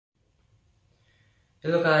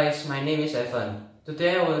Hello guys, my name is Haeven.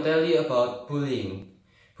 Today I will tell you about bullying.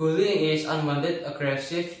 Bullying is unwanted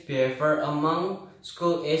aggressive behavior among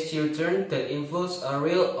school-age children that involves a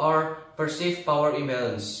real or perceived power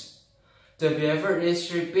imbalance. The behavior is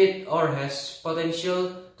repeat or has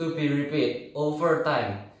potential to be repeat over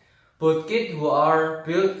time. Both kids who are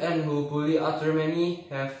bullied and who bully other many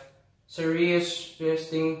have serious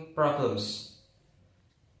lasting problems.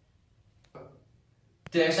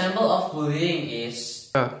 The example of bullying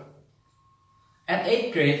is at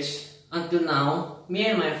 8th grade until now, me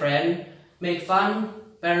and my friend make fun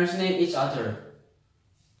parents name each other.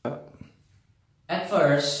 At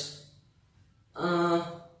first, I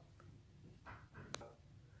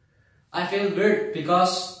feel weird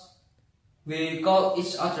because we call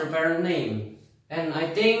each other parent name, and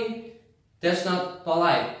I think that's not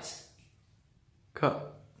polite.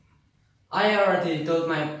 I already told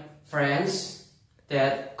my friends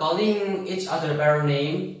that calling each other parent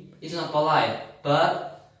name is not polite,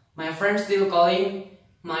 but my friends still calling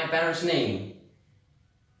my parents' name.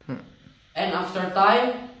 And after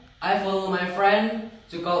time, I follow my friend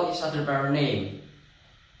to call each other parent name.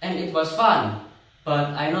 And it was fun,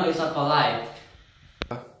 but I know it's not polite.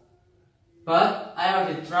 But I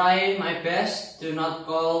already try my best to not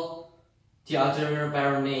call the other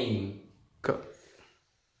parent name.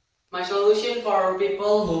 My solution for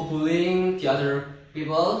people who bullying the other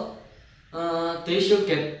people, they should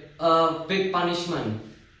get a big punishment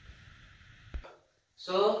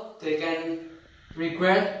so they can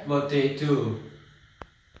regret what they do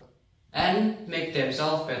and make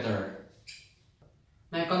themselves better.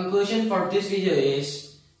 My conclusion for this video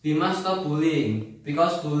is we must stop bullying,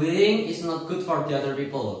 because bullying is not good for the other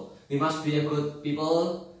people. We must be a good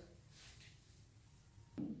people.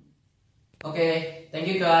 Okay, thank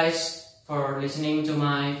you guys for listening to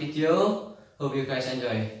my video. Hope you guys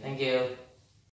enjoy. Thank you.